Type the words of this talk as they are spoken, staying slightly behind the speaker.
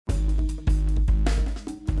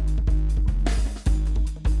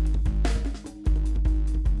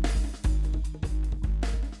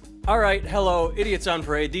All right, hello, Idiots on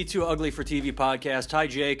Parade, the Too Ugly for TV podcast. Hi,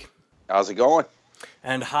 Jake. How's it going?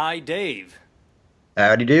 And hi, Dave.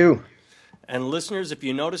 Howdy do. And listeners, if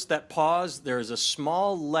you notice that pause, there is a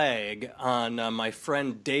small lag on my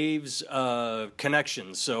friend Dave's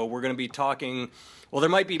connection. So we're going to be talking. Well,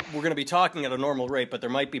 we're going to be talking at a normal rate, but there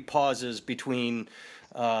might be pauses between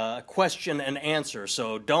question and answer.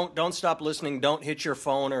 So don't stop listening. Don't hit your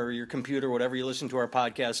phone or your computer, whatever you listen to our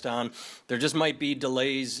podcast on. There just might be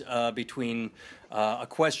delays between a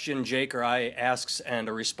question Jake or I asks and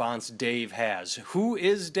a response Dave has. Who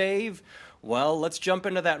is Dave? Well, let's jump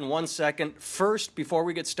into that in 1 second. First, before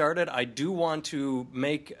we get started, I do want to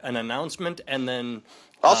make an announcement and then...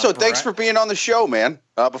 Also, thanks for being on the show, man.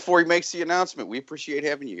 Before he makes the announcement, we appreciate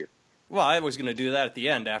having you here. Well, I was going to do that at the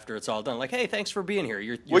end after it's all done. Like, hey, thanks for being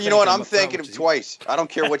here. Well, you know what? I'm thanking him twice. I don't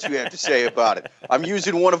care what you have to say about it. I'm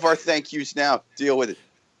using one of our thank yous now. Deal with it.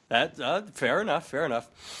 That's fair enough. Fair enough.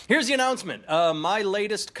 Here's the announcement. My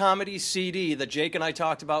latest comedy CD that Jake and I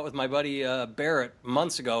talked about with my buddy Barrett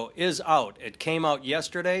months ago is out. It came out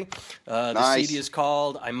yesterday. The Nice. CD is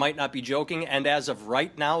called I Might Not Be Joking. And as of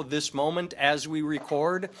right now, this moment, as we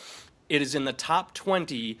record, it is in the top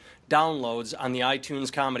 20 downloads on the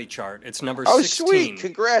iTunes comedy chart. It's number 16. Oh, sweet.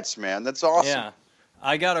 Congrats, man. That's awesome. Yeah.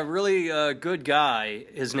 I got a really good guy.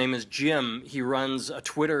 His name is Jim. He runs a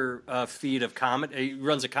Twitter feed of comedy. He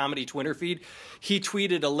runs a comedy Twitter feed. He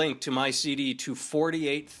tweeted a link to my CD to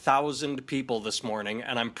 48,000 people this morning,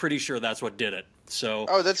 and I'm pretty sure that's what did it. So.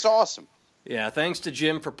 Oh, that's awesome. Yeah, thanks to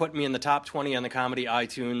Jim for putting me in the top 20 on the comedy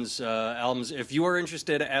iTunes albums. If you are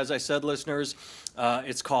interested, as I said, listeners,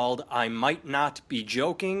 it's called I Might Not Be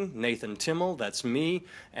Joking, Nathan Timmel, that's me,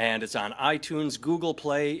 and it's on iTunes, Google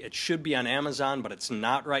Play. It should be on Amazon, but it's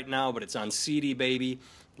not right now, but it's on CD Baby.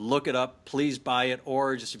 Look it up. Please buy it,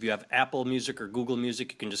 or just if you have Apple Music or Google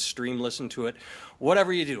Music, you can just stream listen to it,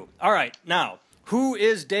 whatever you do. All right, now, who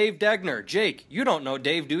is Dave Degner? Jake, you don't know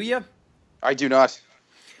Dave, do you? I do not.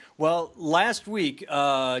 Well, last week,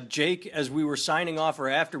 Jake, as we were signing off or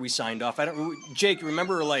after we signed off, Jake,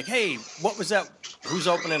 remember, like, hey, what was that? Who's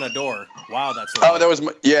opening a door? Wow, that's loud. Oh, that was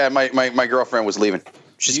my girlfriend was leaving.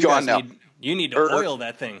 She's gone now. You need to oil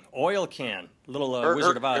that thing. Oil can. Little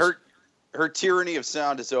Wizard of Oz. Her tyranny of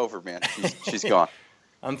sound is over, man. She's gone.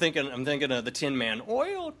 I'm thinking of the Tin Man.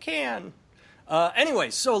 Oil can. Anyway,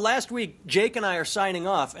 so last week, Jake and I are signing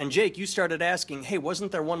off, and Jake, you started asking, hey,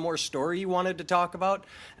 wasn't there one more story you wanted to talk about?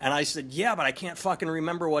 And I said, yeah, but I can't fucking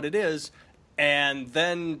remember what it is. And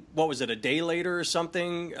then, what was it, a day later or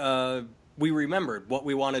something, we remembered what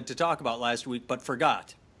we wanted to talk about last week, but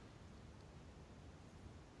forgot.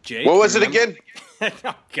 Jake? What was it again?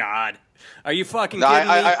 Oh, God. Are you fucking kidding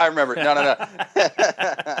me? I remember. No.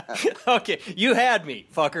 Okay, you had me,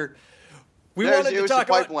 fucker. We It wanted to was talk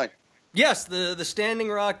the about... pipeline. Yes, the Standing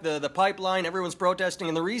Rock, the pipeline, everyone's protesting.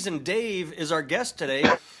 And the reason Dave is our guest today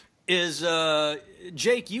is,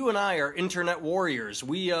 Jake, you and I are internet warriors.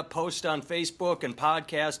 We post on Facebook and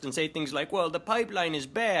podcast and say things like, well, the pipeline is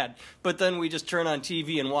bad. But then we just turn on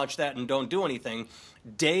TV and watch that and don't do anything.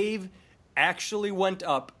 Dave actually went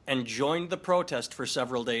up and joined the protest for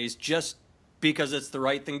several days just because it's the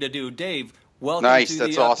right thing to do. Dave, welcome to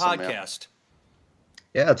the awesome, podcast.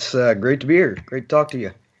 Yeah, it's great to be here. Great to talk to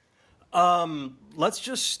you. Let's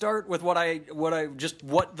just start with what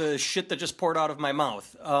the shit that just poured out of my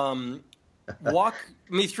mouth. Walk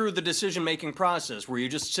me through the decision-making process. Were you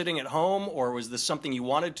just sitting at home, or was this something you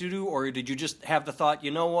wanted to do, or did you just have the thought,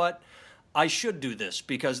 you know what, I should do this,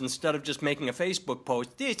 because instead of just making a Facebook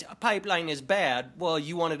post, this pipeline is bad, well,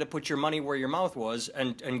 you wanted to put your money where your mouth was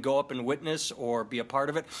and go up and witness or be a part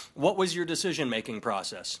of it. What was your decision-making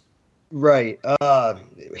process? Right. I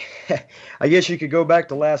guess you could go back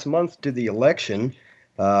to last month to the election.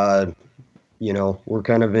 We're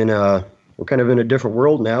kind of in a different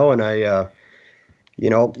world now, and I,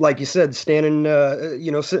 like you said, standing,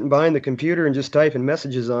 sitting behind the computer and just typing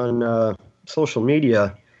messages on social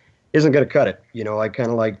media isn't going to cut it. I kind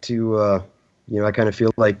of like to, I kind of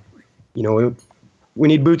feel like, we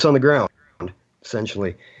need boots on the ground,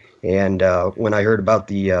 essentially. And when I heard about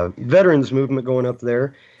the veterans movement going up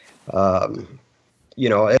there, I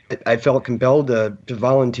felt compelled to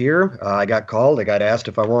volunteer. I got called. I got asked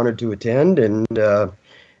if I wanted to attend, and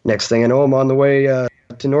next thing I know, I'm on the way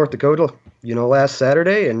to North Dakota, last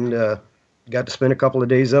Saturday, and got to spend a couple of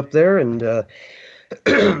days up there, and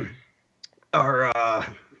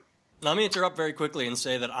Let me interrupt very quickly and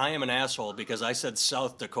say that I am an asshole because I said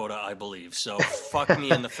South Dakota, I believe. So fuck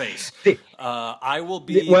me in the face. I will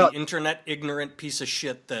be the internet ignorant piece of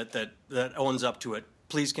shit that owns up to it.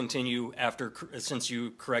 Please continue since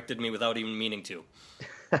you corrected me without even meaning to.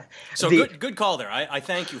 So good call there. I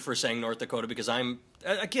thank you for saying North Dakota, because I'm,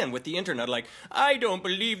 again, with the internet, like, I don't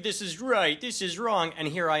believe this is right, this is wrong, and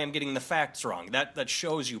here I am getting the facts wrong. That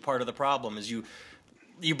shows you part of the problem is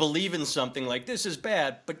you believe in something like this is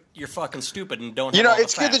bad, but you're fucking stupid and don't have all the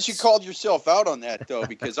it's good that you called yourself out on that, though,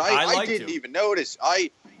 because I didn't even notice.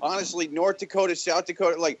 Honestly, North Dakota, South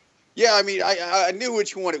Dakota, like, yeah, I mean, I knew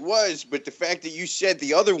which one it was, but the fact that you said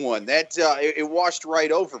the other one, that it washed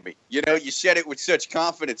right over me. You know, you said it with such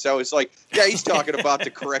confidence. I was like, yeah, he's talking about the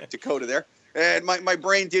correct Dakota there. And my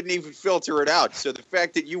brain didn't even filter it out. So the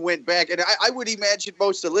fact that you went back, and I would imagine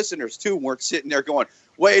most of the listeners, too, weren't sitting there going,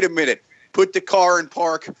 wait a minute, put the car in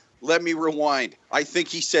park, let me rewind. I think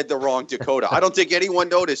he said the wrong Dakota. I don't think anyone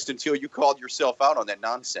noticed until you called yourself out on that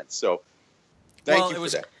nonsense. So thank you for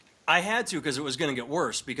that. I had to, because it was going to get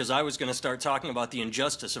worse, because I was going to start talking about the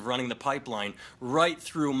injustice of running the pipeline right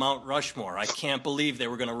through Mount Rushmore. I can't believe they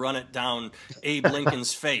were going to run it down Abe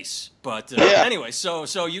Lincoln's face. But anyway, so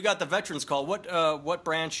you got the veterans call. What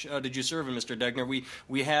branch did you serve in, Mr. Degner?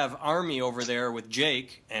 We have Army over there with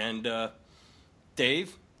Jake and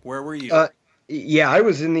Dave. Where were you? Yeah, I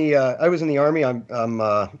was in the Army.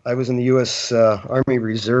 I was in the U.S. Army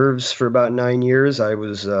Reserves for about 9 years. I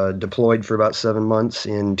was deployed for about 7 months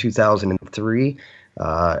in 2003.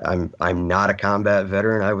 I'm not a combat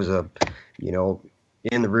veteran. I was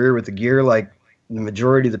in the rear with the gear like the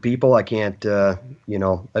majority of the people. I can't,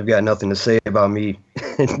 I've got nothing to say about me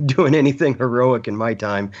doing anything heroic in my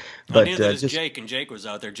time. But neither does Jake, and Jake was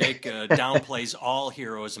out there. Jake downplays all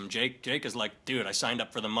heroism. Jake is like, dude, I signed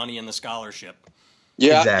up for the money and the scholarship.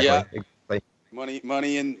 Yeah, exactly.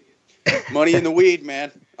 Money in the weed,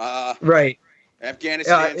 man. Right.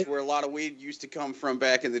 Afghanistan's where a lot of weed used to come from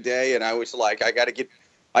back in the day, and I was like, I got to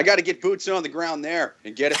get boots on the ground there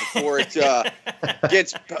and get it before it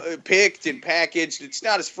gets picked and packaged. It's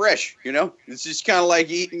not as fresh, you know. It's just kind of like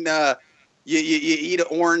eating. You eat an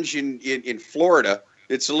orange in Florida.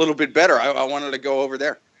 It's a little bit better. I wanted to go over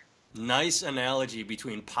there. Nice analogy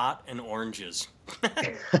between pot and oranges.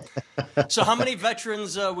 So, how many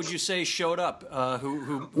veterans would you say showed up?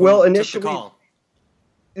 Who initially, took the call?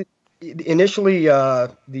 Initially,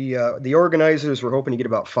 the organizers were hoping to get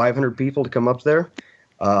about 500 people to come up there.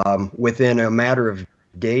 Within a matter of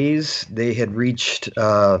days, they had reached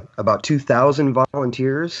about 2,000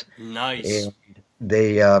 volunteers. Nice. And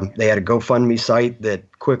they had a GoFundMe site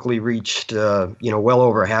that quickly reached well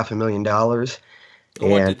over $500,000.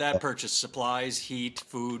 What did that purchase? Supplies, heat,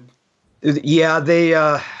 food? Yeah, they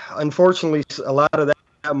unfortunately a lot of that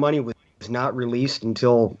money was not released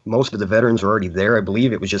until most of the veterans were already there. I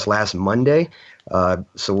believe it was just last Monday.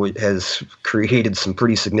 So it has created some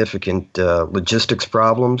pretty significant logistics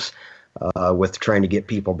problems with trying to get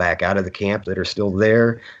people back out of the camp that are still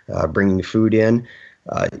there, bringing food in.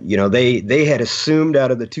 They had assumed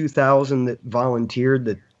out of the 2,000 that volunteered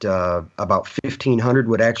that about 1,500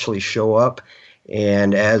 would actually show up.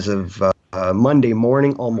 And as of Monday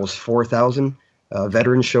morning, almost 4,000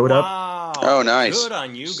 veterans showed up. Oh, nice! Good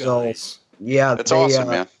on you guys. So, yeah, that's awesome,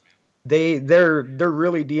 man. They're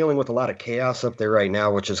really dealing with a lot of chaos up there right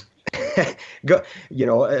now, which is,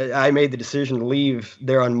 I made the decision to leave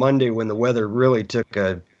there on Monday when the weather really took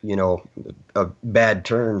a bad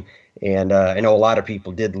turn, and I know a lot of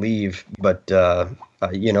people did leave, but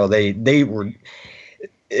they were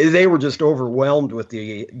just overwhelmed with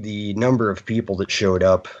the number of people that showed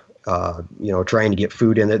up, trying to get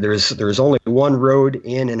food in there. There's only one road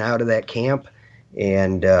in and out of that camp,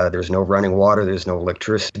 and there's no running water. There's no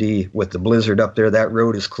electricity. With the blizzard up there, that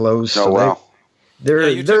road is closed. Oh, so wow.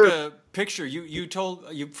 You took a picture. You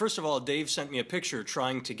first of all, Dave sent me a picture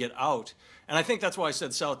trying to get out, and I think that's why I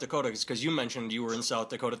said South Dakota, because you mentioned you were in South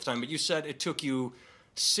Dakota at the time, but you said it took you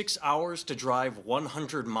 6 hours to drive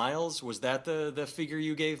 100 miles. Was that the figure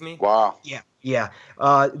you gave me? Wow. Yeah.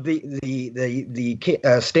 The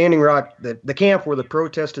Standing Rock, the camp where the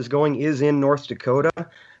protest is going, is in North Dakota.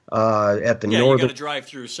 At the northern. You got to drive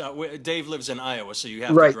through. Dave lives in Iowa, so you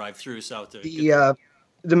have to drive through South Dakota.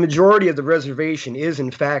 The majority of the reservation is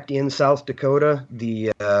in fact in South Dakota.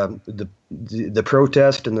 The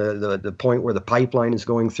protest and the point where the pipeline is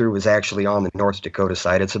going through is actually on the North Dakota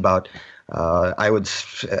side. It's about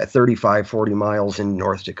 35, 40 miles in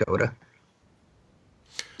North Dakota.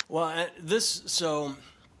 Well, this is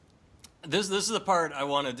the part I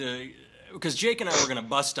wanted to, because Jake and I were going to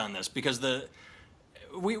bust on this, because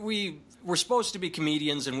we're supposed to be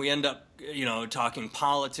comedians, and we end up talking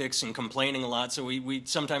politics and complaining a lot. So we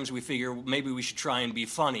sometimes we figure maybe we should try and be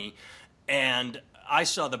funny. And I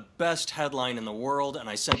saw the best headline in the world, and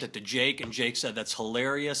I sent it to Jake, and Jake said that's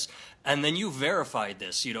hilarious. And then you verified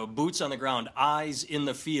this, boots on the ground, eyes in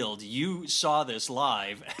the field. You saw this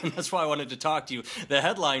live, and that's why I wanted to talk to you. The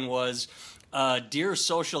headline was, "Dear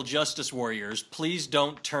social justice warriors, please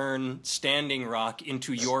don't turn Standing Rock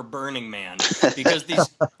into your Burning Man." Because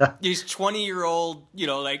these 20-year-old,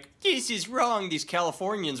 this is wrong, these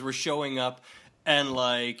Californians were showing up and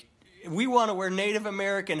we want to wear Native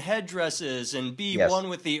American headdresses and be one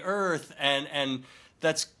with the earth, and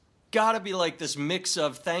that's got to be this mix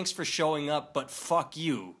of thanks for showing up, but fuck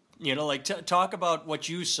you. Talk about what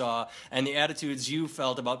you saw and the attitudes you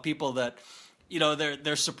felt about people that,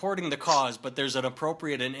 they're supporting the cause, but there's an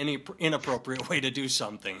appropriate and inappropriate way to do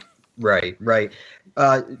something. Right.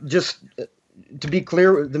 Just to be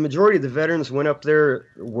clear, the majority of the veterans went up there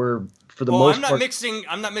were, for the most part.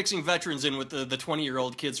 I'm not mixing veterans in with the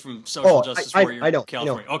 20-year-old kids from Social Justice Warrior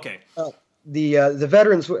California. Okay. The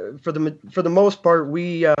veterans, for the most part,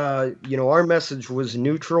 we our message was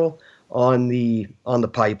neutral on the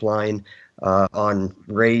pipeline, on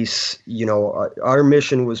race. Our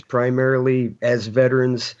mission was primarily as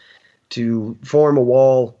veterans to form a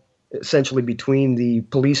wall essentially between the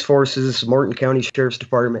police forces, Morton County Sheriff's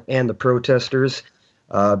Department, and the protesters,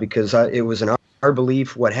 because it was in our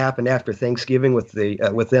belief what happened after Thanksgiving with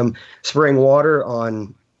them spraying water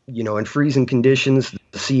on, in freezing conditions,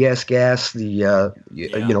 the CS gas, the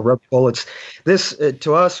rubber bullets. This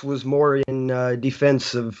to us was more in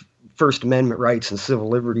defense of First Amendment rights and civil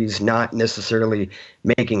liberties, not necessarily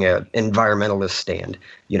making an environmentalist stand.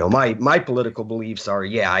 My political beliefs are,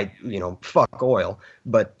 fuck oil,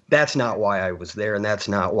 but that's not why I was there, and that's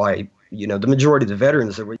not why, the majority of the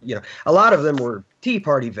veterans that were, a lot of them were Tea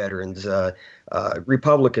Party veterans,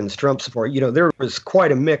 Republicans, Trump support. There was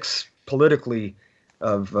quite a mix politically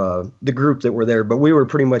of the group that were there, but we were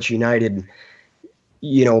pretty much united,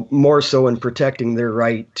 more so in protecting their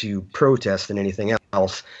right to protest than anything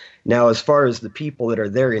else. Now, as far as the people that are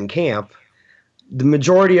there in camp, the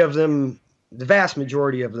vast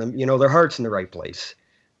majority of them, their heart's in the right place.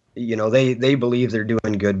 They believe they're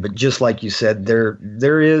doing good, but just like you said,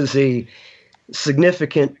 there is a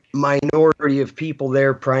significant minority of people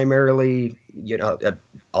there, primarily,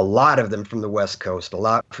 a lot of them from the West Coast, a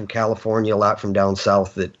lot from California, a lot from down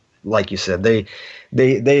south that, like you said,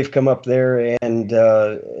 they've come up there and,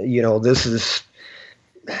 this is,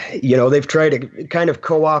 they've tried to kind of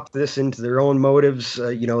co-opt this into their own motives,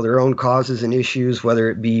 their own causes and issues,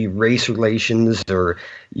 whether it be race relations or,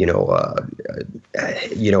 there's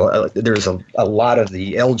a lot of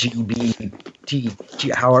the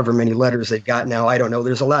LGBT, however many letters they've got now. I don't know.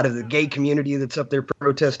 There's a lot of the gay community that's up there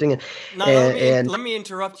protesting. Let me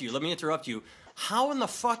interrupt you. How in the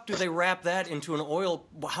fuck do they wrap that into an oil?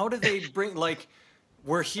 How do they bring,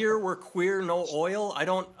 we're here, we're queer, no oil? I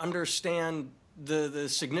don't understand the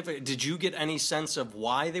significant. Did you get any sense of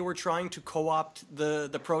why they were trying to co-opt the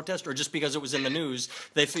protest, or just because it was in the news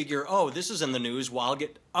they figure, this is in the news, well, I'll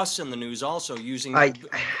get us in the news also using I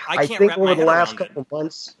think over the last couple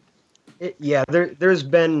months there's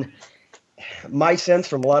been, my sense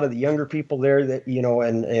from a lot of the younger people there that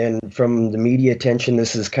and from the media attention,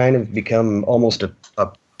 this has kind of become almost a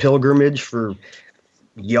pilgrimage for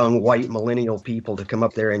young white millennial people to come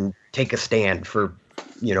up there and take a stand for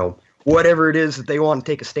whatever it is that they want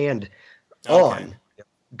to take a stand on.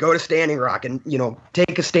 Go to Standing Rock and,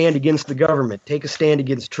 take a stand against the government, take a stand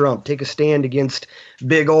against Trump, take a stand against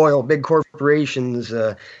big oil, big corporations,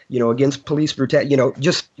 against police brutality,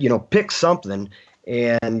 just, pick something.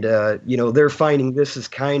 And, they're finding this as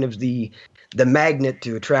kind of the magnet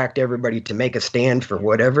to attract everybody to make a stand for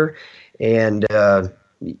whatever. And,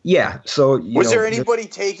 so, was there anybody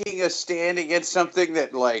taking a stand against something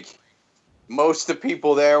that, most of the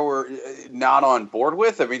people there were not on board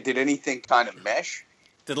with? I mean, did anything kind of mesh?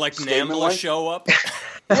 Did NAMBLA show up?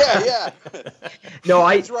 Yeah. No,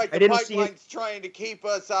 that's right. The pipeline's trying to keep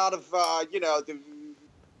us out of, the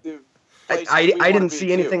I didn't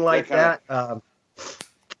see anything like that.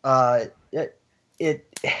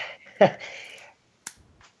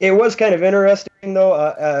 It was kind of interesting, though.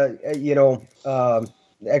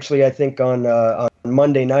 Actually, I think on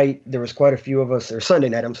Monday night, there was quite a few of us, or Sunday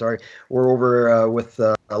night, I'm sorry, we're over with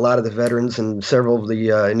a lot of the veterans and several of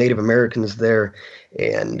the Native Americans there.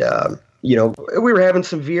 And, we were having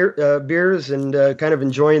some beers and kind of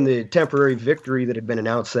enjoying the temporary victory that had been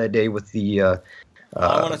announced that day with the... I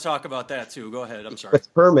want to talk about that, too. Go ahead. I'm sorry.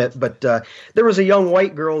 With permit, but there was a young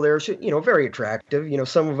white girl there, she, very attractive.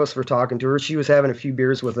 Some of us were talking to her. She was having a few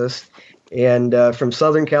beers with us, and from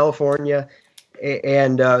Southern California.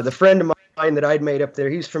 And the friend of mine that I'd made up there.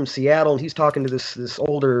 He's from Seattle, and he's talking to this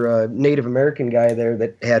older Native American guy there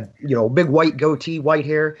that had big white goatee, white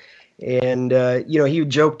hair, and he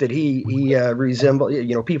joked that he resembled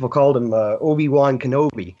people called him Obi-Wan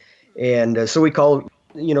Kenobi, and so we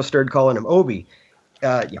started calling him Obi.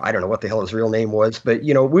 I don't know what the hell his real name was, but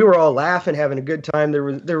we were all laughing, having a good time.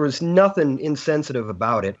 There was nothing insensitive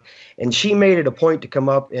about it, and she made it a point to come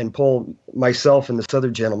up and pull myself and this other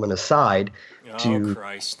gentleman aside to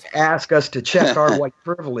ask us to check our white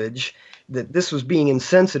privilege, that this was being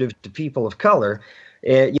insensitive to people of color.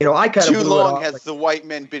 And I kind of too long has the white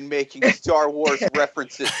men been making Star Wars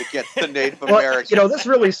references against the Native Americans. This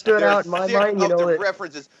really stood out in my mind. The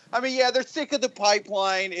references. I mean, they're sick of the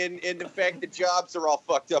pipeline and the fact that jobs are all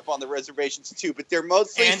fucked up on the reservations too. But they're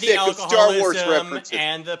mostly sick of Star Wars references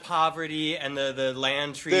and the poverty and the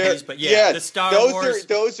land treaties. But the Star Wars.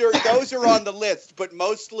 Those are on the list. But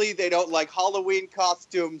mostly they don't like Halloween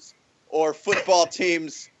costumes or football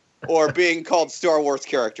teams or being called Star Wars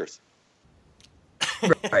characters.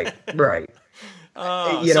 Right.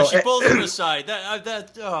 So she pulls him aside.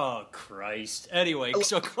 Oh Christ. Anyway,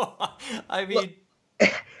 so I mean,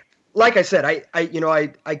 like I said,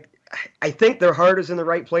 I think their heart is in the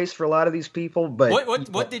right place for a lot of these people. But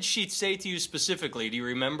what did she say to you specifically? Do you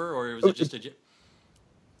remember, or was it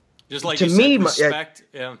just like to you me, said, respect?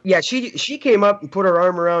 She came up and put her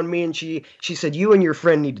arm around me, and she said, "You and your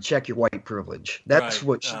friend need to check your white privilege." That's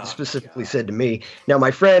what she specifically said to me. Now,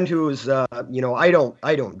 my friend, who was, I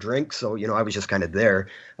don't drink, so I was just kind of there.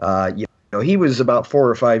 He was about 4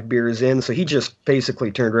 or 5 beers in, so he just basically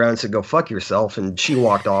turned around and said, "Go fuck yourself," and she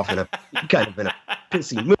walked off in a kind of in a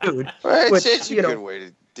pissy mood. Well, it's a good way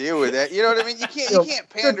to deal with that. You know what I mean? You can't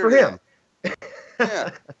pander good for him.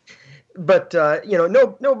 Yeah. But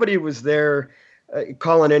nobody was there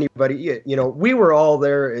calling anybody. We were all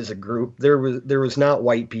there as a group. There was not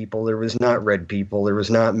white people. There was not red people. There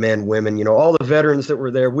was not men, women. All the veterans that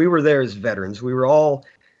were there. We were there as veterans. We were all.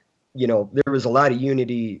 There was a lot of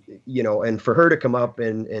unity. And for her to come up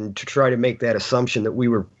and to try to make that assumption that we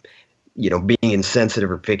were, being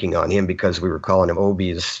insensitive or picking on him because we were calling him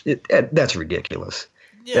Obi that's ridiculous.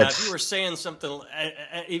 Yeah, if you were saying something,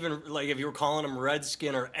 even like if you were calling him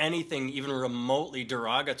Redskin or anything even remotely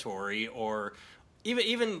derogatory, or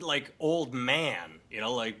even like old man,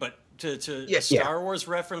 but to a Star Wars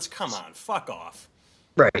reference, come on, fuck off.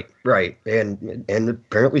 Right, and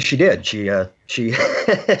apparently she did. She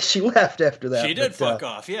she left after that. She did fuck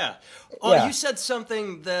off. Yeah. Oh, yeah. You said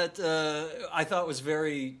something that I thought was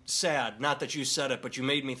very sad. Not that you said it, but you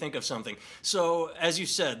made me think of something. So, as you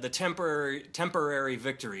said, the temporary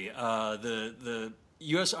victory. The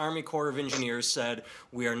U.S. Army Corps of Engineers said,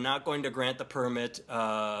 we are not going to grant the permit.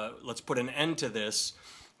 Let's put an end to this.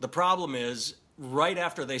 The problem is, right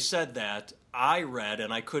after they said that, I read,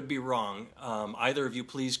 and I could be wrong, either of you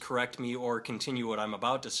please correct me or continue what I'm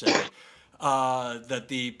about to say, that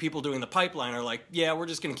the people doing the pipeline are like, yeah, we're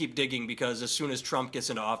just going to keep digging because as soon as Trump gets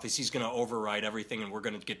into office, he's going to override everything and we're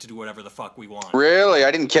going to get to do whatever the fuck we want. Really?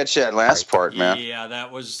 I didn't catch that last part, man. Yeah,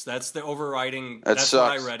 that's the overriding. That's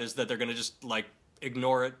what I read, is that they're going to just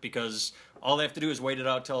ignore it because all they have to do is wait it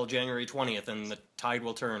out till January 20th and the tide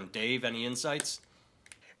will turn. Dave, any insights?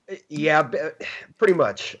 Yeah, pretty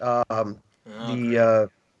much. The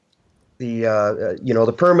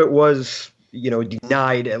permit was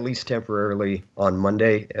denied at least temporarily on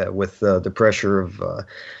Monday with the pressure of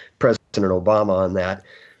President Obama on that.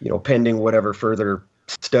 Pending whatever further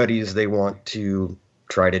studies they want to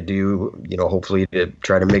try to do. Hopefully to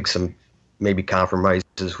try to make some maybe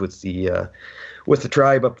compromises with the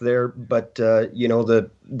tribe up there. But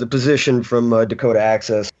the position from Dakota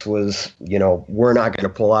Access was we're not going to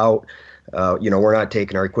pull out. We're not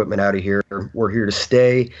taking our equipment out of here. We're here to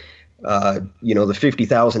stay. The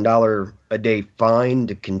 $50,000 a day fine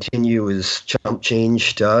to continue is chump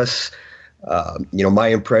change to us. My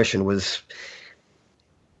impression was,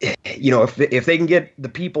 if they can get the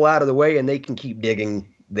people out of the way and they can keep digging,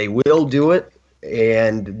 they will do it,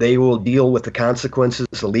 and they will deal with the consequences,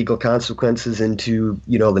 the legal consequences into,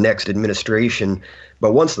 the next administration.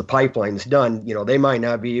 But once the pipeline's done, they might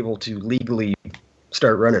not be able to legally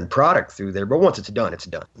start running product through there, but once it's done, it's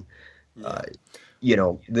done.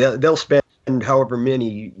 Yeah. They'll spend however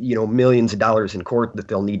many, millions of dollars in court that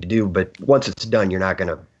they'll need to do, but once it's done, you're not going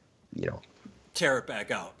to, tear it back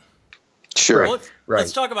out. Sure. Well,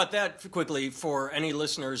 let's talk about that quickly for any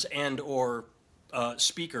listeners and or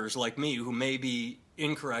speakers like me who may be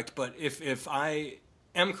incorrect, but if I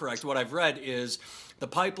am correct, what I've read is the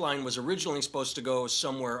pipeline was originally supposed to go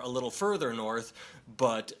somewhere a little further north,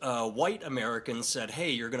 but white Americans said, hey,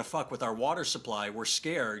 you're going to fuck with our water supply. We're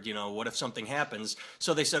scared. You know, what if something happens?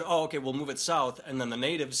 So they said, oh, okay, we'll move it south. And then the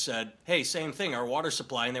natives said, hey, same thing, our water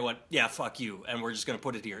supply. And they went, yeah, fuck you. And we're just going to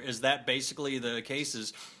put it here. Is that basically the case?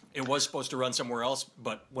 Is it was supposed to run somewhere else,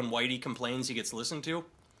 but when Whitey complains, he gets listened to?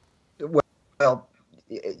 Well,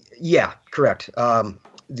 yeah, correct.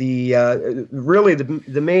 Really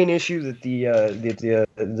the main issue that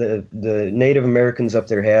the Native Americans up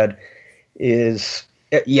there had is,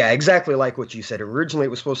 yeah, exactly like what you said. Originally, it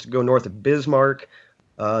was supposed to go north of Bismarck.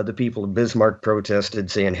 The people of Bismarck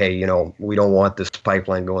protested, saying, "Hey, you know, we don't want this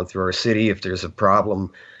pipeline going through our city. If there's a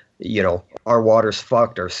problem, you know, our water's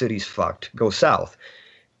fucked, our city's fucked. Go south,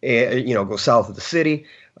 go south of the city."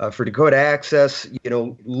 For Dakota Access, you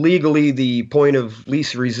know, legally the point of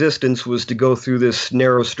least resistance was to go through this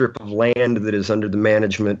narrow strip of land that is under the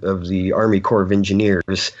management of the Army Corps of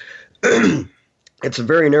Engineers. It's a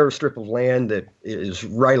very narrow strip of land that is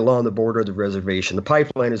right along the border of the reservation. The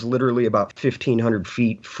pipeline is literally about 1,500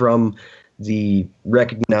 feet from the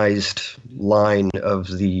recognized line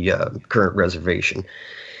of the current reservation.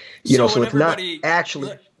 So it's not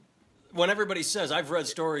actually... When everybody says, I've read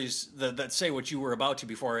stories that say what you were about to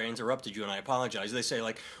before I interrupted you, and I apologize. They say,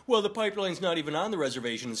 like, well, the pipeline's not even on the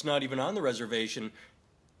reservation. It's not even on the reservation.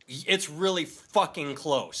 It's really fucking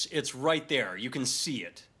close. It's right there. You can see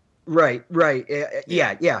it. Right.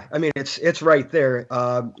 Yeah. I mean, it's right there.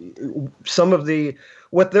 Some of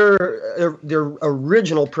what their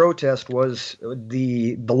original protest was,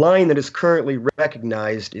 the line that is currently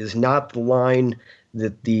recognized is not the line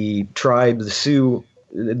that the tribe, the Sioux,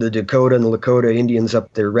 the Dakota and the Lakota Indians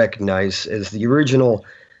up there recognize as the original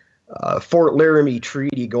Fort Laramie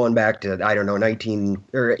Treaty, going back to, I don't know,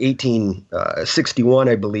 1861,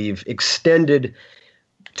 I believe, extended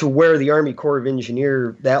to where the Army Corps of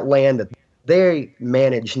Engineers, that land that they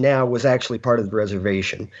manage now, was actually part of the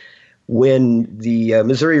reservation. When the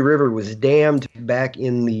Missouri River was dammed back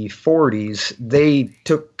in the 40s, they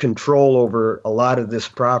took control over a lot of this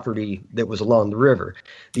property that was along the river.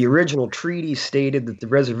 The original treaty stated that the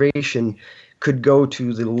reservation could go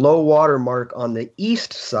to the low water mark on the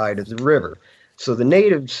east side of the river. So the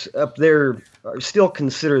natives up there still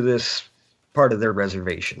consider this part of their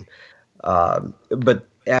reservation. But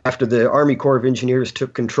after the Army Corps of Engineers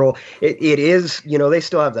took control, it is, they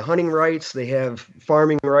still have the hunting rights, they have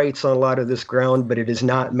farming rights on a lot of this ground, but it is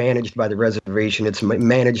not managed by the reservation. It's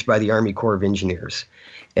managed by the Army Corps of Engineers.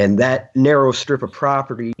 And that narrow strip of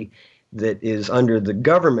property that is under the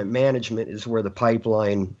government management is where the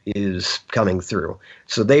pipeline is coming through.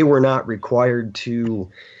 So they were not required to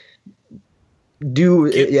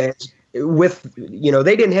do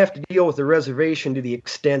they didn't have to deal with the reservation to the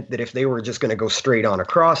extent that if they were just going to go straight on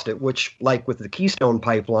across it, which, like with the Keystone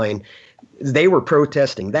Pipeline, they were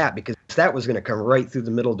protesting that because that was going to come right through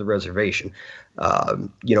the middle of the reservation.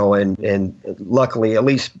 And luckily, at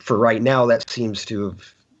least for right now, that seems to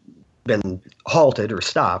have been halted or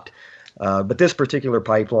stopped. But this particular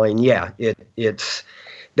pipeline,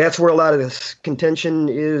 that's where a lot of this contention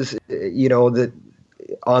is, that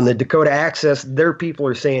on the Dakota Access, their people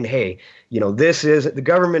are saying, hey, the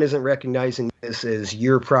government isn't recognizing this as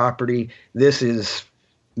your property. This is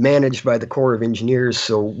managed by the Corps of Engineers,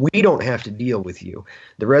 so we don't have to deal with you.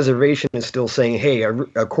 The reservation is still saying, hey,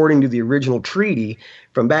 according to the original treaty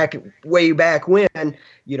from way back when,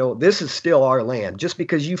 this is still our land. Just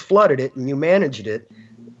because you flooded it and you managed it,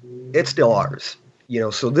 it's still ours.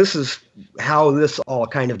 So this is how this all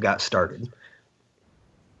kind of got started.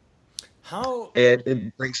 How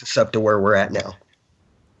it brings us up to where we're at now.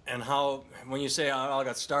 And how, when you say how it all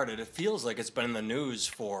got started, it feels like it's been in the news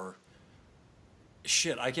for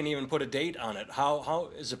shit. I can't even put a date on it. How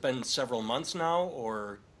has it been several months now,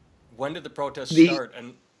 or when did the protests start?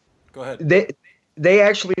 And go ahead. They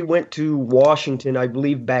actually went to Washington, I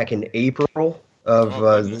believe, back in April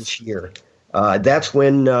of this year. That's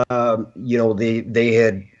when they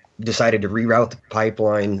had decided to reroute the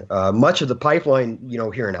pipeline. Much of the pipeline,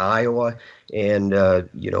 here in Iowa and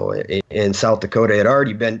in South Dakota,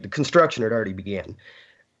 the construction had already began.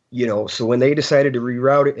 So when they decided to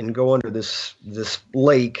reroute it and go under this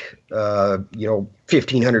lake,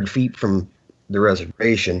 1,500 feet from the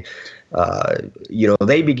reservation,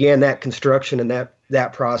 they began that construction and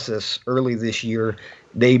that process early this year.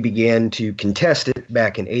 They began to contest it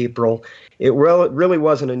back in April. It really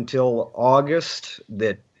wasn't until August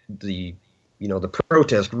that the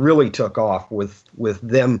protest really took off with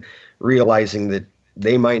them realizing that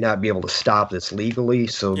they might not be able to stop this legally.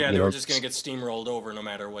 So yeah, they were just going to get steamrolled over no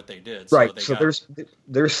matter what they did. Right. So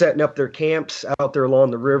they're setting up their camps out there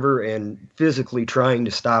along the river and physically trying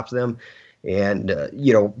to stop them. And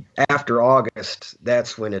after August,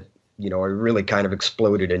 that's when it really kind of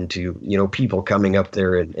exploded into people coming up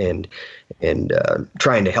there and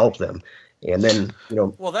trying to help them. And then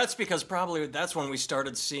well, that's because probably that's when we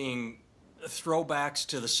started seeing throwbacks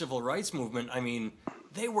to the civil rights movement. I mean,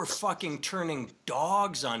 they were fucking turning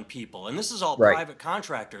dogs on people, and this is all private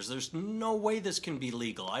contractors. There's no way this can be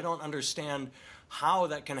legal. I don't understand how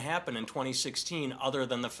that can happen in 2016, other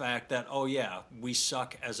than the fact that, oh yeah, we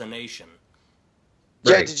suck as a nation.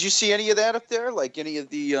 Yeah, did you see any of that up there? Like any of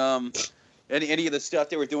the any of the stuff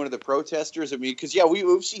they were doing to the protesters? I mean, because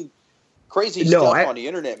we've seen crazy stuff on the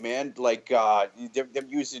internet, man. Like them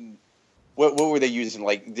using. What were they using?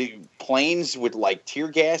 Like the planes with like tear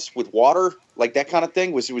gas with water, like that kind of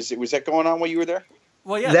thing. Was that going on while you were there?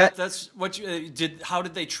 Well, yeah, that's what you did. How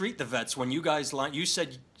did they treat the vets when you guys you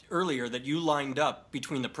said earlier that you lined up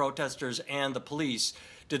between the protesters and the police?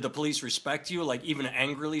 Did the police respect you, like even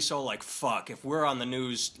angrily so? Like, fuck, if we're on the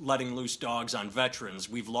news letting loose dogs on veterans,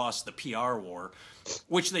 we've lost the PR war,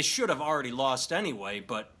 which they should have already lost anyway.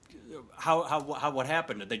 But what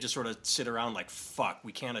happened? Did they just sort of sit around like, fuck,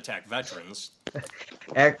 we can't attack veterans?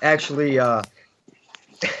 Actually,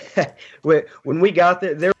 when we got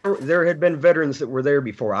there had been veterans that were there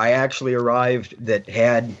before. I actually arrived that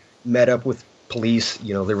had met up with police.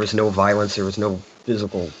 There was no violence, there was no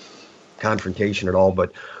physical confrontation at all.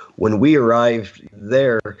 But when we arrived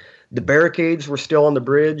there, the barricades were still on the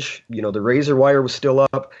bridge. The razor wire was still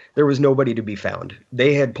up. There was nobody to be found.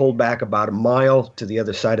 They had pulled back about a mile to the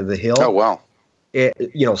other side of the hill. Oh, wow.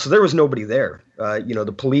 So there was nobody there.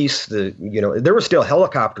 The police, there were still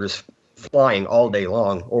helicopters flying all day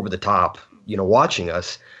long over the top, watching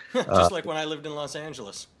us. Just like when I lived in Los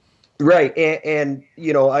Angeles. Right. And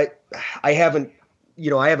I haven't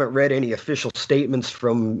read any official statements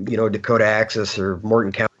from, Dakota Access or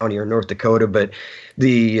Morton County or North Dakota, but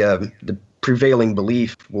the prevailing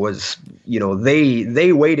belief was,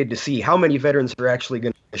 they waited to see how many veterans are actually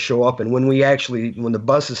going to show up. And when the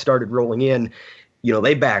buses started rolling in,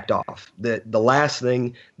 they backed off. The last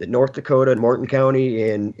thing that North Dakota and Morton County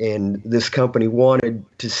and this company wanted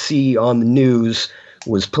to see on the news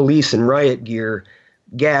was police in riot gear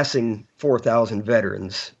gassing 4,000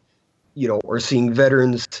 veterans. Or seeing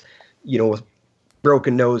veterans, with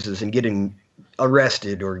broken noses and getting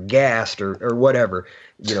arrested or gassed or whatever.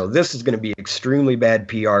 This is going to be extremely bad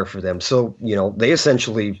PR for them. So, they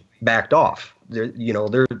essentially backed off. There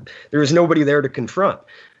was nobody there to confront.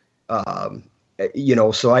 So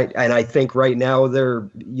I think right now their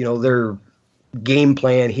game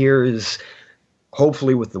plan here is,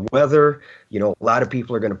 hopefully with the weather, a lot of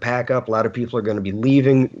people are going to pack up. A lot of people are going to be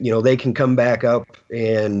leaving. They can come back up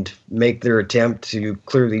and make their attempt to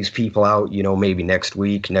clear these people out, maybe next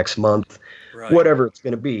week, next month, whatever it's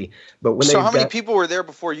going to be. But how many people were there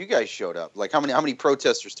before you guys showed up? Like how many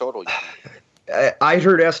protesters total? I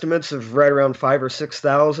heard estimates of right around 5,000 or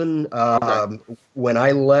 6,000. Okay. When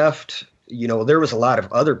I left, there was a lot of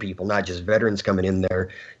other people, not just veterans coming in there.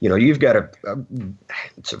 You've got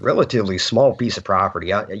it's a relatively small piece of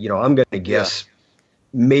property. I'm going to guess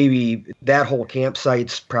maybe that whole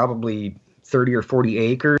campsite's probably 30 or 40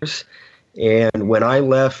 acres. And when I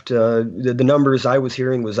left, the numbers I was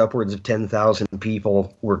hearing was upwards of 10,000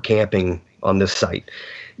 people were camping on this site.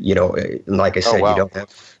 Like I said, you don't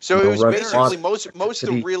have. So it was basically most of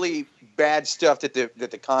the really bad stuff that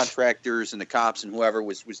the contractors and the cops and whoever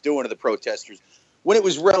was doing to the protesters, when it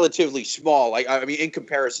was relatively small, I mean, in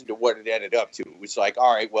comparison to what it ended up to, it was like,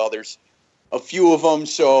 all right, well, there's a few of them,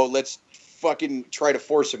 so let's fucking try to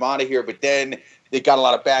force them out of here. But then they got a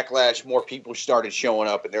lot of backlash. More people started showing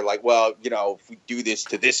up, and they're like, well, if we do this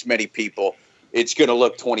to this many people, it's going to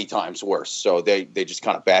look 20 times worse. So they just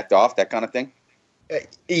kind of backed off, that kind of thing.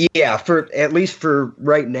 Yeah, at least for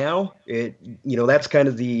right now, that's kind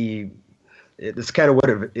of it's kind of what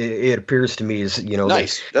it appears to me is,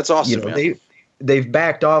 nice. That's awesome. Man. They've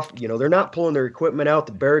backed off. They're not pulling their equipment out.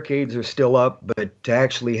 The barricades are still up, but to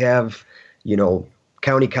actually have,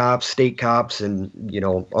 county cops, state cops, and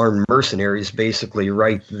armed mercenaries basically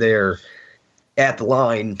right there at the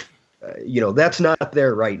line. That's not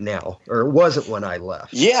there right now, or it wasn't when I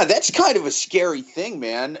left. Yeah, that's kind of a scary thing,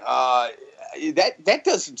 man. That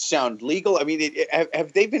doesn't sound legal. I mean,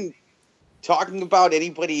 have they been talking about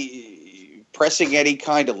anybody pressing any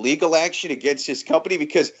kind of legal action against this company?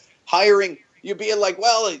 Because hiring, you're being like,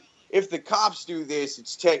 well, if the cops do this,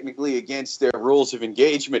 it's technically against their rules of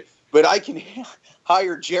engagement. But I can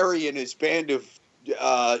hire Jerry and his band of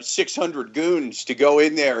 600 goons to go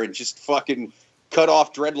in there and just fucking cut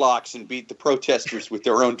off dreadlocks and beat the protesters with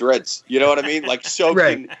their own dreads. You know what I mean? Like soaked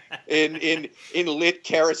right. in lit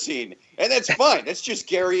kerosene. And that's fine. That's just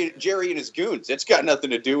Jerry and his goons. That's got nothing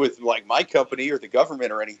to do with like my company or the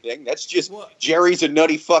government or anything. That's just Jerry's a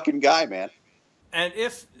nutty fucking guy, man. And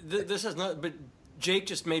if this has not, but Jake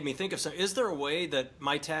just made me think of something. Is there a way that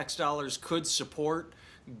my tax dollars could support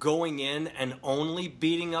going in and only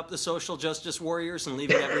beating up the social justice warriors and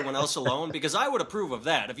leaving everyone else alone? Because I would approve of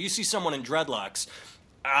that. If you see someone in dreadlocks,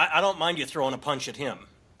 I don't mind you throwing a punch at him.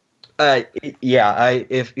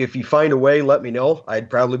 If you find a way, let me know. I'd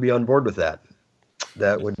probably be on board with that.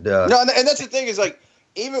 That would no, and that's the thing is like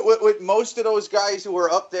even with most of those guys who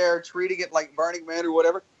are up there treating it like Burning Man or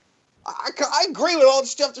whatever, I agree with all the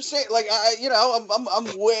stuff they're saying. Like I'm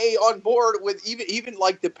way on board with even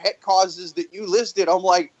like the pet causes that you listed. I'm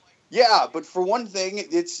like, yeah, but for one thing,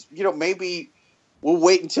 it's maybe we'll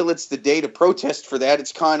wait until it's the day to protest for that.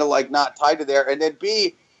 It's kind of like not tied to there. And then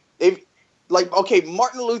B,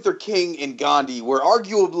 Martin Luther King and Gandhi were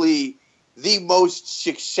arguably the most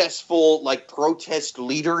successful like protest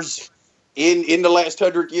leaders in the last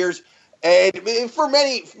 100 years, and for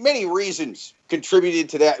many reasons contributed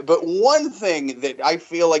to that. But one thing that I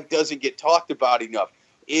feel like doesn't get talked about enough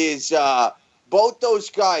is both those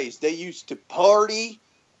guys, they used to party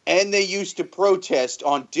and they used to protest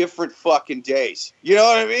on different fucking days. You know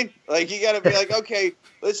what I mean? Like you got to be like, okay,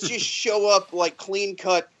 let's just show up like clean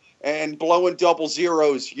cut and blowing double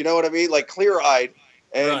zeros. You know what I mean? Like clear eyed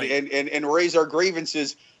and raise our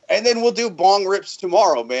grievances. And then we'll do bong rips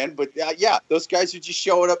tomorrow, man. But those guys are just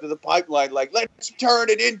showing up to the pipeline like, let's turn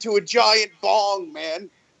it into a giant bong, man.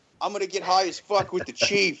 I'm gonna get high as fuck with the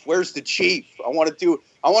chief. Where's the chief? I want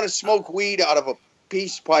to smoke weed out of a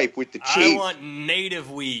peace pipe with the chief. I want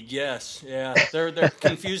native weed. Yes, yeah. They're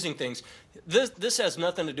confusing things. This has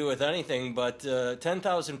nothing to do with anything. But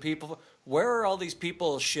 10,000 people. Where are all these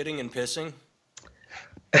people shitting and pissing?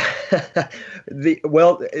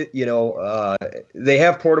 They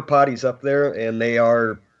have porta potties up there, and they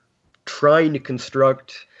are trying to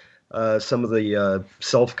construct some of the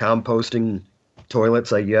self-composting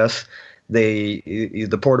toilets. I guess the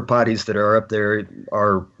porta potties that are up there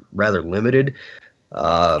are rather limited.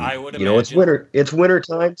 I would imagine. It's winter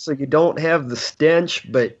time, so you don't have the stench,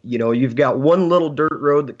 but you've got one little dirt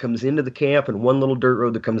road that comes into the camp and one little dirt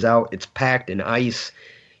road that comes out. It's packed in ice.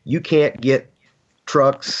 You can't get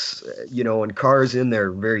trucks, and cars in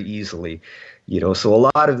there very easily, so a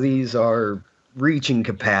lot of these are reaching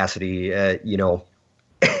capacity, well, yeah,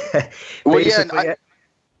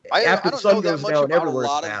 I don't know that much about a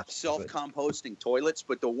lot of self-composting toilets,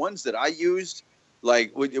 but the ones that I used,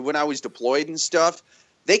 like when I was deployed and stuff,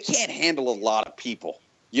 they can't handle a lot of people.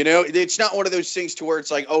 It's not one of those things to where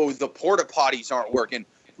it's like, oh, the porta potties aren't working,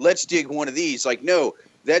 let's dig one of these. Like, no.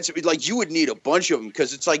 That's like you would need a bunch of them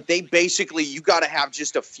because it's like you got to have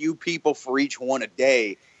just a few people for each one a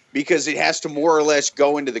day because it has to more or less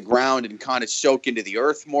go into the ground and kind of soak into the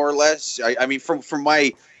earth more or less. I mean, from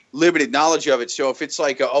my limited knowledge of it. So if it's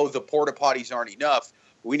like, the porta potties aren't enough,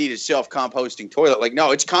 we need a self-composting toilet. Like,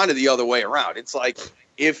 no, it's kind of the other way around. It's like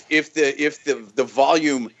if the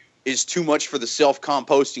volume is too much for the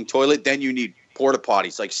self-composting toilet, then you need porta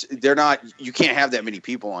potties. Like you can't have that many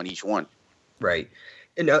people on each one. Right.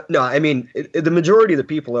 No, I mean, the majority of the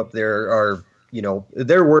people up there are,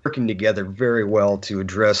 they're working together very well to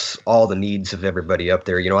address all the needs of everybody up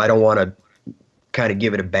there. I don't want to kind of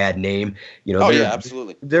give it a bad name.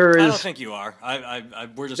 Absolutely. I don't think you are.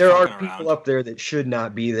 We're just there are fucking people around up there that should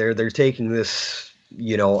not be there. They're taking this,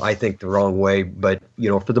 I think the wrong way. But,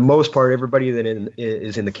 for the most part, everybody that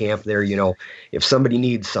is in the camp there, if somebody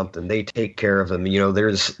needs something, they take care of them.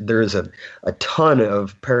 There's a ton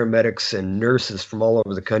of paramedics and nurses from all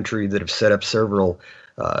over the country that have set up several,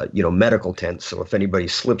 medical tents. So if anybody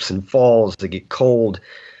slips and falls, they get cold,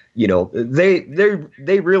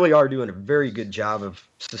 they really are doing a very good job of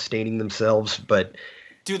sustaining themselves. But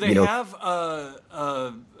do they have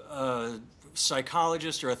a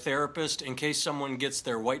psychologist or a therapist in case someone gets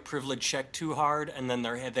their white privilege checked too hard and then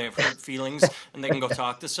they have hurt feelings and they can go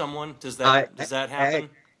talk to someone? Does that happen?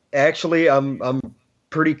 Actually, I'm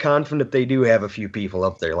pretty confident they do have a few people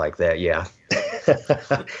up there like that. Yeah.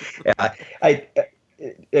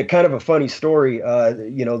 Kind of a funny story.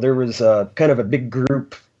 There was kind of a big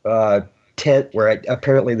group tent where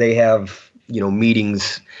apparently they have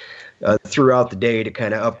meetings throughout the day to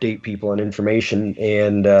kind of update people on information.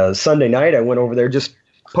 And Sunday night, I went over there, just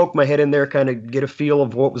poked my head in there, kind of get a feel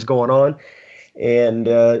of what was going on. And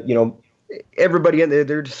everybody in there,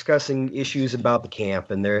 they're discussing issues about the camp,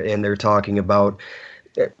 and they're talking about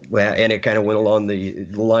Well, and it kind of went along the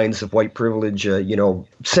lines of white privilege,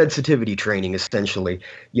 sensitivity training, essentially,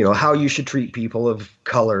 how you should treat people of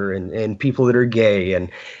color and people that are gay, and,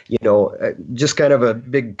 just kind of a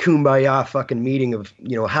big kumbaya fucking meeting of,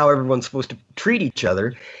 how everyone's supposed to treat each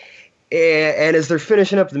other. And as they're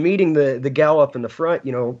finishing up the meeting, the gal up in the front,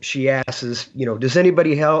 she asks, does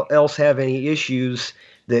anybody else have any issues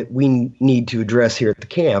that we need to address here at the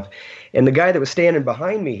camp? And the guy that was standing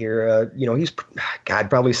behind me here, he's,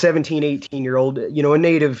 probably 17, 18-year-old, a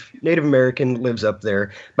Native American, lives up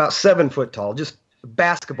there, about 7 foot tall, just a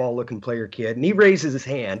basketball-looking player kid. And he raises his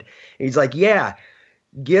hand, and he's like, yeah,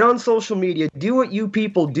 get on social media, do what you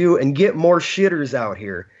people do, and get more shitters out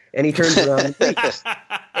here. And he turns around and leaves.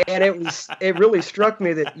 And it really struck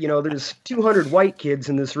me that, there's 200 white kids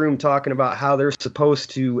in this room talking about how they're supposed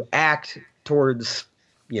to act towards,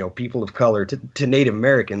 people of color, to Native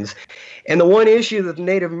Americans. And the one issue that the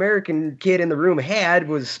Native American kid in the room had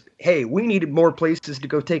was, hey, we needed more places to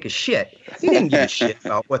go take a shit. He didn't give a shit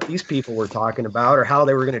about what these people were talking about or how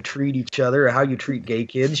they were going to treat each other or how you treat gay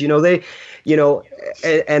kids. And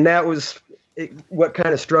that was what kind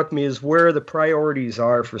of struck me is where the priorities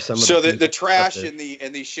are for some of the So the trash and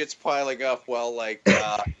the shit's piling up while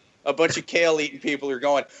a bunch of kale-eating people are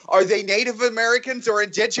going, are they Native Americans or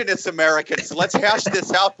Indigenous Americans? Let's hash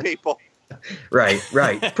this out, people. Right.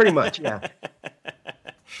 Pretty much, yeah.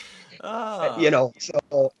 And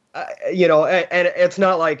it's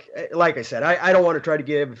not like I said, I don't want to try to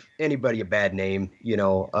give anybody a bad name,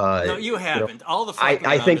 No, you haven't. All the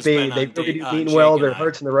I think they really do mean well. Their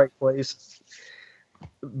heart's in the right place.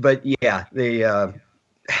 But, yeah, they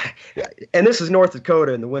and this is North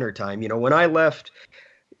Dakota in the wintertime. When I left,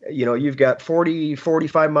 you've got 40,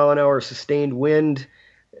 45 mile an hour sustained wind.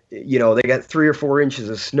 They got 3 or 4 inches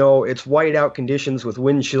of snow. It's whiteout conditions with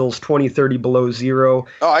wind chills 20, 30 below zero.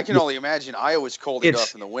 Oh, I can only imagine. Iowa's cold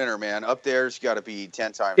enough in the winter, man. Up there's got to be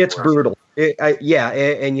 10 times It's worse. brutal.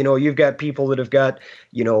 And you've got people that have got,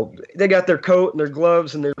 they got their coat and their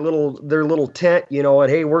gloves and their little tent, and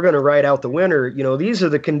hey, we're going to ride out the winter. These are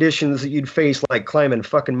the conditions that you'd face like climbing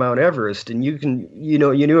fucking Mount Everest. And you can,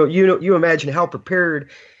 you imagine how prepared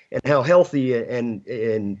and how healthy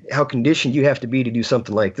and how conditioned you have to be to do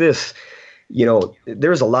something like this.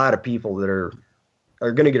 There's a lot of people that are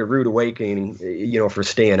going to get a rude awakening, for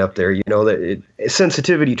staying up there. That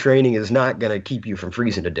sensitivity training is not going to keep you from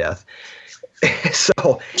freezing to death.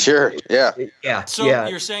 So sure, yeah. So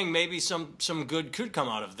you're saying maybe some good could come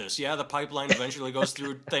out of this. Yeah, the pipeline eventually goes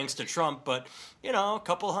through thanks to Trump, but a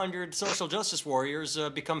couple hundred social justice warriors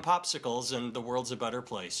become popsicles, and the world's a better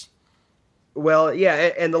place. Well,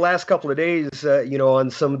 yeah, and the last couple of days,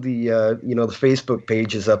 on some of the the Facebook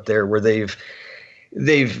pages up there where they've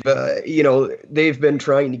been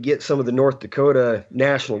trying to get some of the North Dakota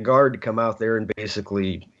National Guard to come out there and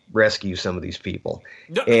basically rescue some of these people.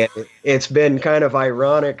 And it's been kind of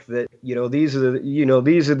ironic that these are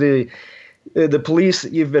the police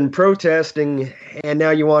that you've been protesting, and now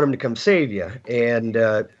you want them to come save you. And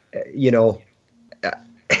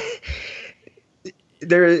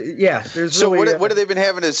there's so really, what have they been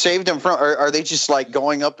having to save them from? Are they just like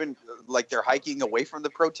going up and like they're hiking away from the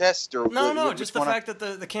protest? Or no, just the fact that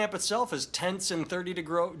the camp itself is tents in 30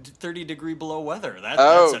 degree below weather.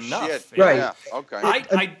 That's enough. Shit. Right. Yeah. Okay.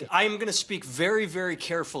 I'm going to speak very, very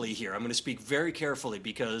carefully here. I'm going to speak very carefully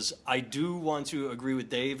because I do want to agree with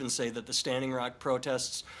Dave and say that the Standing Rock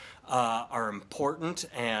protests are important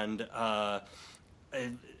and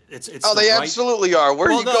it's they absolutely are. Where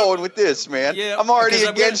are you going with this, man? Yeah, I'm already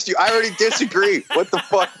against you. I already disagree. What the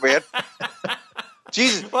fuck, man?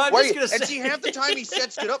 Jesus. Well, and see, half the time he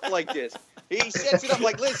sets it up like this. He sets it up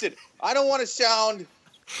like, listen, I don't want to sound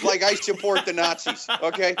like I support the Nazis,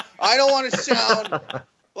 okay? I don't want to sound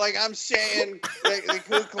like I'm saying that the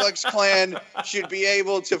Ku Klux Klan should be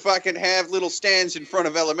able to fucking have little stands in front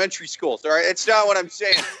of elementary schools, all right? It's not what I'm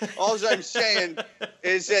saying. All I'm saying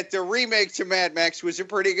is that the remake to Mad Max was a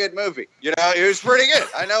pretty good movie. It was pretty good.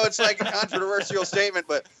 I know it's like a controversial statement,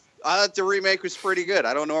 but I thought the remake was pretty good.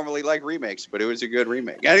 I don't normally like remakes, but it was a good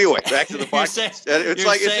remake. Anyway, back to the podcast.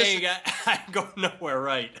 I'm going nowhere,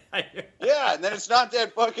 right? Yeah, and then it's not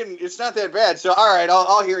that bad. So, all right,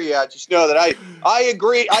 I'll hear you out. Just know that I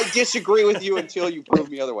agree. I disagree with you until you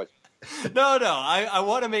prove me otherwise. No, I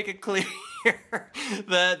want to make it clear. here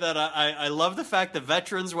that I love the fact that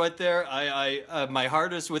veterans went there. My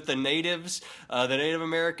heart is with the natives, the Native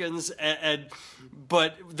Americans,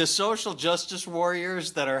 but the social justice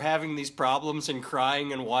warriors that are having these problems and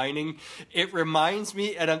crying and whining, it reminds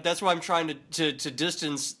me, and that's why I'm trying to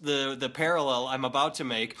distance the parallel I'm about to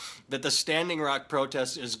make, that the Standing Rock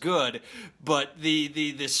protest is good, but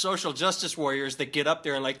the social justice warriors that get up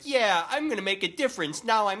there and like, yeah, I'm going to make a difference.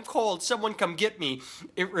 Now I'm cold. Someone come get me.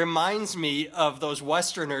 It reminds me of those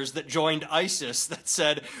Westerners that joined ISIS that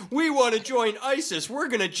said, we want to join ISIS. We're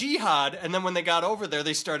going to jihad. And then when they got over there,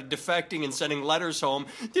 they started defecting and sending letters home.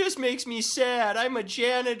 This makes me sad. I'm a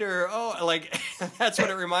janitor. Oh, like, that's what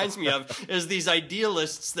it reminds me of, is these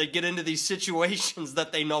idealists that get into these situations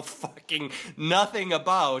that they know fucking nothing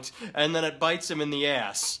about, and then it bites them in the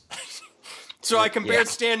ass. So I compared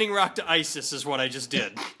Standing Rock to ISIS is what I just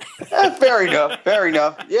did. Fair enough.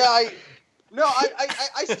 Yeah,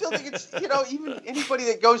 I still think it's, even anybody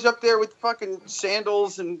that goes up there with fucking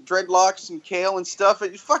sandals and dreadlocks and kale and stuff,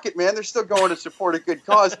 fuck it, man. They're still going to support a good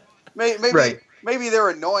cause. Maybe they're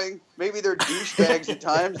annoying. Maybe they're douchebags at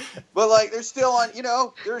times. But, like, they're still on,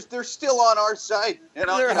 they're still on our side. And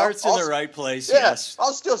their heart's in the right place, yes.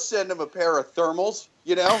 I'll still send them a pair of thermals.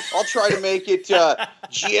 I'll try to make it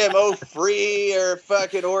GMO free or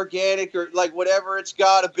fucking organic or like whatever it's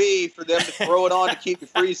got to be for them to throw it on to keep you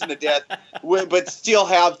freezing to death, but still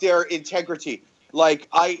have their integrity. Like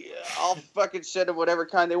I'll fucking send them whatever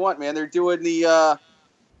kind they want, man. They're doing they're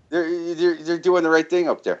doing the right thing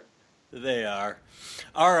up there. They are.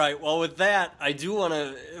 All right. Well, with that, I do want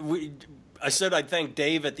to. I said I'd thank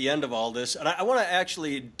Dave at the end of all this, and I want to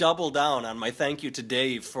actually double down on my thank you to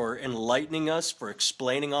Dave for enlightening us, for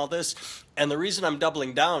explaining all this. And the reason I'm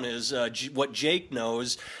doubling down is what Jake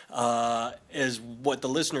knows, is what the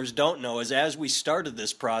listeners don't know, is as we started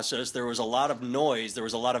this process, there was a lot of noise, there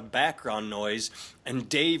was a lot of background noise, and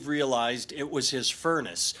Dave realized it was his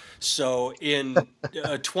furnace. So in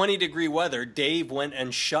 20-degree weather, Dave went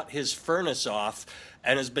and shut his furnace off,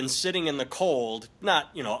 and has been sitting in the cold, not,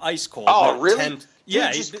 ice cold. Oh, really?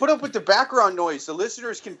 Dude, just put up with the background noise. The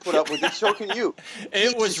listeners can put up with it. So can you.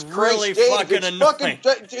 It was really fucking annoying.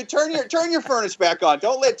 Turn your furnace back on.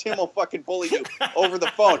 Don't let Tim fucking bully you over the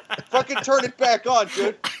phone. Fucking turn it back on,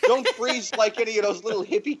 dude. Don't freeze like any of those little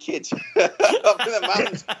hippie kids up in the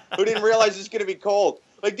mountains who didn't realize it's going to be cold.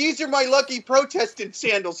 Like, these are my lucky protesting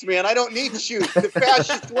sandals, man. I don't need shoes. The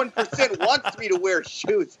fascist 1% wants me to wear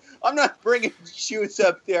shoes. I'm not bringing shoes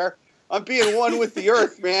up there. I'm being one with the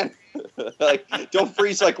earth, man. Like, don't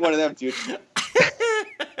freeze like one of them, dude.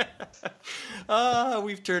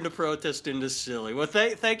 We've turned a protest into silly. Well,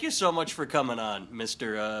 thank you so much for coming on,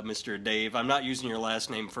 Mr. Dave. I'm not using your last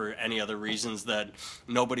name for any other reasons that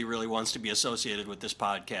nobody really wants to be associated with this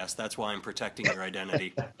podcast. That's why I'm protecting your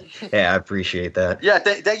identity. Yeah, I appreciate that. Yeah,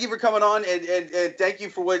 thank you for coming on, and thank you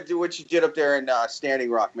for what you did up there in Standing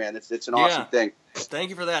Rock, man. It's an awesome thing. Thank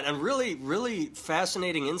you for that, and really, really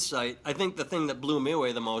fascinating insight. I think the thing that blew me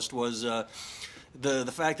away the most was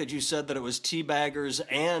the fact that you said that it was teabaggers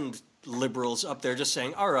and liberals up there just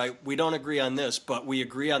saying, all right, we don't agree on this, but we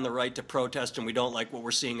agree on the right to protest, and we don't like what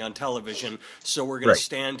we're seeing on television, so we're going to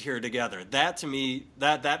stand here together. That, to me,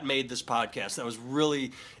 that made this podcast. That was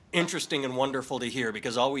really interesting and wonderful to hear,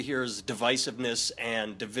 because all we hear is divisiveness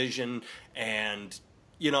and division, and,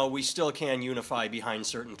 we still can unify behind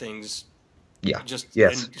certain things. Yeah.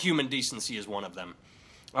 And human decency is one of them.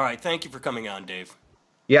 All right, thank you for coming on, Dave.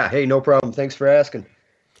 Yeah, hey, no problem. Thanks for asking.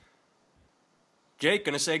 Jake,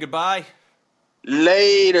 gonna say goodbye?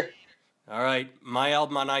 Later. All right, my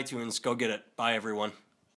album on iTunes. Go get it. Bye, everyone.